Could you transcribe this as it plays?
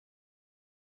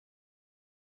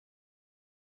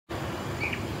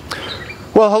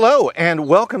Well, hello and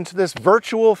welcome to this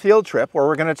virtual field trip where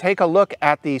we're going to take a look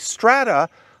at the strata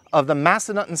of the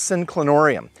Massanutten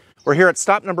Synclinorium. We're here at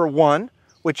stop number 1,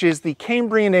 which is the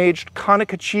Cambrian-aged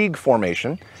Conococheague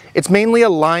formation. It's mainly a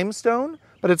limestone,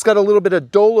 but it's got a little bit of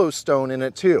dolostone in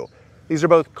it too. These are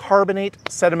both carbonate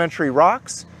sedimentary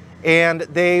rocks, and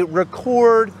they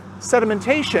record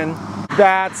sedimentation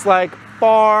that's like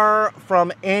far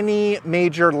from any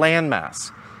major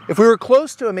landmass. If we were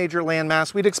close to a major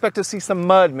landmass, we'd expect to see some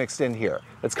mud mixed in here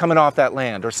that's coming off that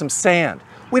land, or some sand.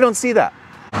 We don't see that.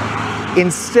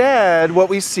 Instead, what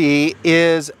we see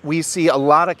is a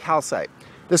lot of calcite.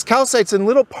 This calcite's in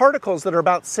little particles that are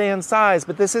about sand size,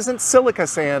 but this isn't silica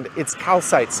sand, it's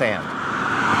calcite sand.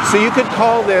 So you could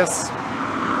call this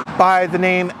by the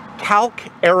name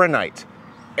calcarenite.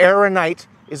 Arenite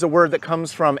is a word that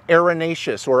comes from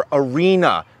arenaceous or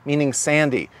arena, meaning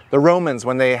sandy. The Romans,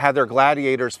 when they had their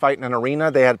gladiators fight in an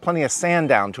arena, they had plenty of sand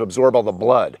down to absorb all the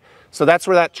blood. So that's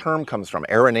where that term comes from,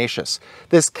 arenaceous.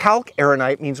 This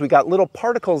calcarenite means we got little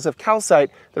particles of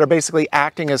calcite that are basically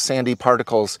acting as sandy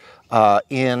particles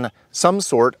in some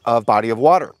sort of body of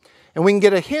water. And we can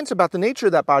get a hint about the nature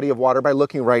of that body of water by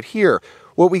looking right here.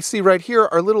 What we see right here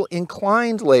are little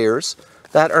inclined layers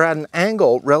that are at an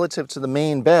angle relative to the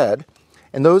main bed,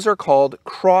 and those are called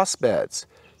crossbeds.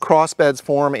 Crossbeds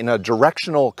form in a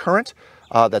directional current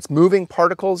that's moving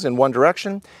particles in one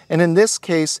direction, and in this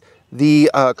case, the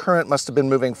current must have been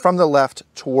moving from the left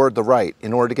toward the right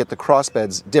in order to get the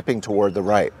crossbeds dipping toward the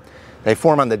right. They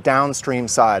form on the downstream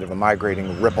side of a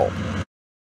migrating ripple.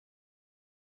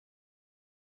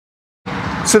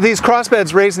 So these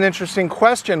crossbeds raise an interesting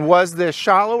question. Was this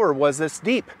shallow or was this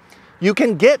deep? You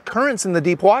can get currents in the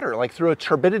deep water, like through a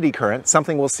turbidity current,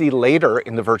 something we'll see later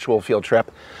in the virtual field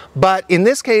trip. But in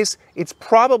this case, it's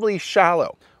probably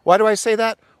shallow. Why do I say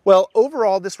that? Well,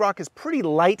 overall, this rock is pretty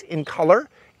light in color,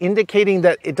 indicating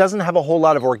that it doesn't have a whole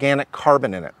lot of organic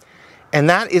carbon in it. And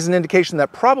that is an indication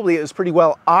that probably it was pretty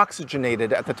well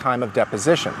oxygenated at the time of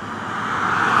deposition.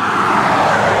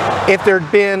 If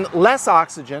there'd been less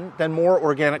oxygen, then more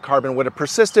organic carbon would have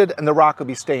persisted and the rock would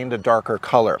be stained a darker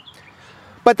color.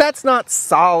 But that's not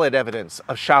solid evidence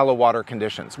of shallow water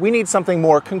conditions. We need something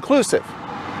more conclusive.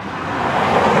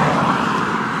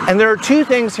 And there are two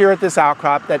things here at this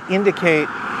outcrop that indicate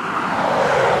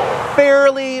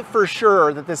fairly for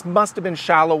sure that this must have been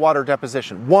shallow water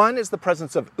deposition. One is the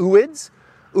presence of ooids.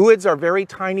 Ooids are very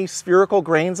tiny spherical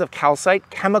grains of calcite,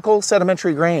 chemical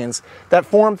sedimentary grains that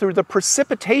form through the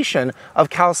precipitation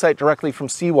of calcite directly from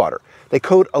seawater. They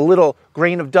coat a little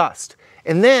grain of dust.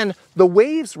 And then the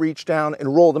waves reach down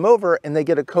and roll them over and they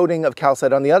get a coating of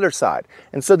calcite on the other side.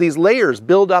 And so these layers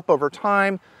build up over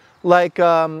time like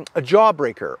a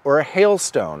jawbreaker or a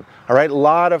hailstone. All right, a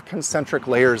lot of concentric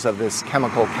layers of this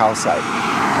chemical calcite.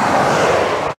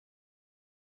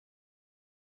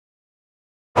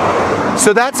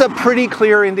 So that's a pretty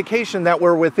clear indication that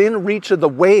we're within reach of the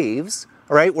waves,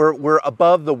 all right? We're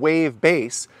above the wave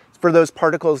base for those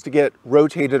particles to get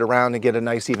rotated around and get a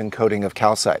nice even coating of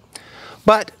calcite.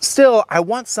 But still, I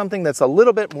want something that's a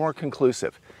little bit more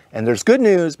conclusive. And there's good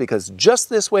news because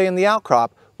just this way in the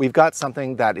outcrop, we've got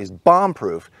something that is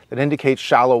bomb-proof that indicates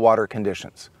shallow water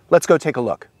conditions. Let's go take a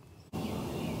look.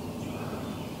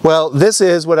 Well, this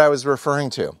is what I was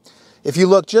referring to. If you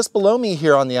look just below me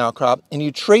here on the outcrop and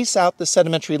you trace out the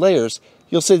sedimentary layers,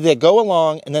 you'll see they go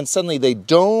along and then suddenly they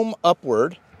dome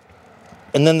upward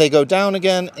and then they go down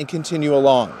again and continue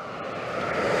along.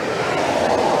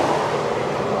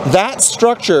 That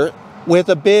structure with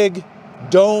a big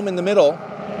dome in the middle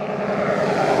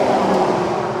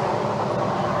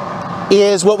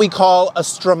is what we call a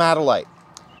stromatolite.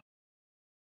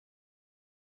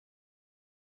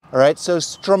 All right, so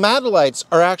stromatolites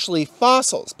are actually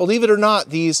fossils. Believe it or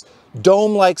not, these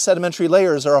dome-like sedimentary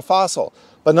layers are a fossil,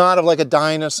 but not of like a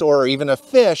dinosaur or even a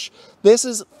fish. This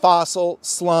is fossil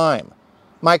slime.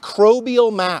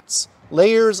 Microbial mats,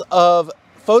 layers of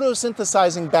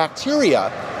photosynthesizing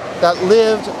bacteria that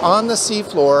lived on the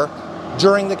seafloor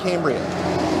during the Cambrian.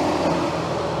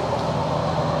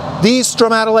 These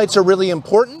stromatolites are really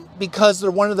important because they're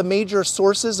one of the major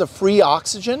sources of free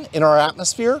oxygen in our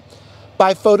atmosphere.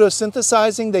 By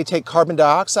photosynthesizing, they take carbon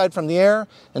dioxide from the air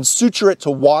and suture it to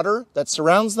water that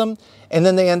surrounds them, and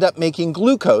then they end up making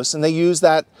glucose, and they use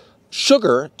that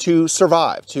sugar to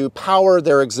survive, to power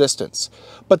their existence.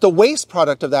 But the waste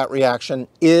product of that reaction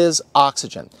is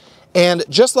oxygen. And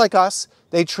just like us,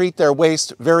 they treat their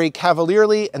waste very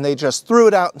cavalierly and they just threw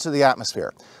it out into the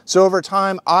atmosphere. So over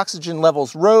time, oxygen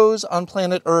levels rose on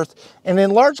planet Earth, and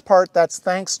in large part, that's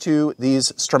thanks to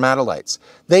these stromatolites.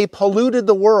 They polluted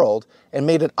the world and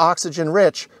made it oxygen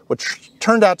rich, which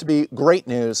turned out to be great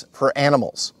news for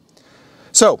animals.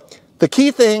 So the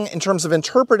key thing in terms of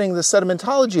interpreting the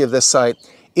sedimentology of this site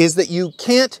is that you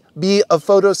can't be a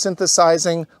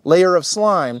photosynthesizing layer of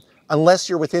slime unless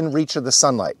you're within reach of the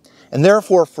sunlight. And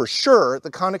therefore, for sure, the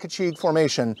Conococheague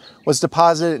Formation was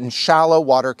deposited in shallow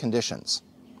water conditions.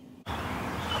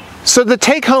 So the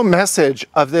take-home message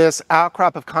of this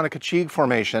outcrop of Conococheague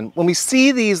Formation, when we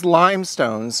see these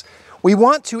limestones, we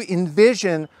want to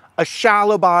envision a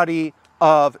shallow body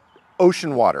of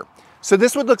ocean water. So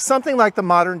this would look something like the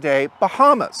modern-day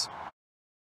Bahamas.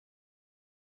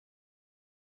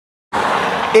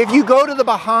 If you go to the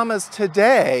Bahamas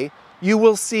today, you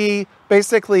will see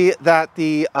basically that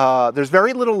there's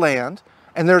very little land,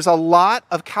 and there's a lot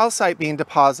of calcite being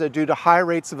deposited due to high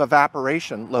rates of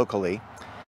evaporation locally.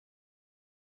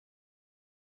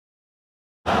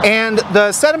 And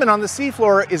the sediment on the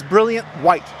seafloor is brilliant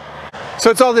white.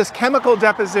 So it's all this chemical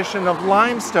deposition of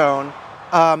limestone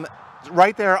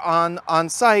right there on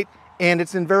site, and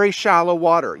it's in very shallow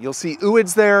water. You'll see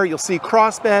ooids there, you'll see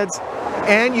crossbeds,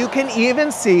 and you can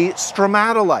even see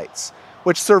stromatolites,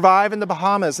 which survive in the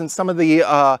Bahamas in some of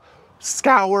the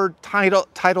scoured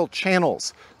tidal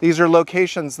channels. These are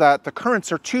locations that the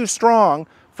currents are too strong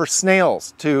for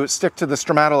snails to stick to the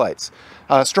stromatolites.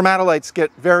 Stromatolites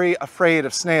get very afraid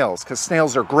of snails because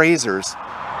snails are grazers,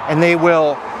 and they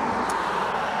will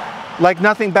like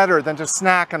nothing better than to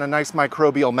snack on a nice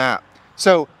microbial mat.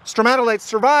 So stromatolites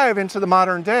survive into the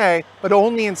modern day, but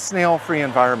only in snail-free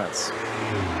environments.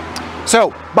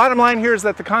 So, bottom line here is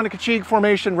that the Conococheague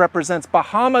Formation represents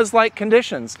Bahamas-like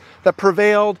conditions that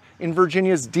prevailed in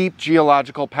Virginia's deep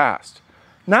geological past.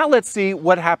 Now let's see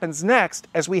what happens next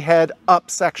as we head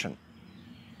up section.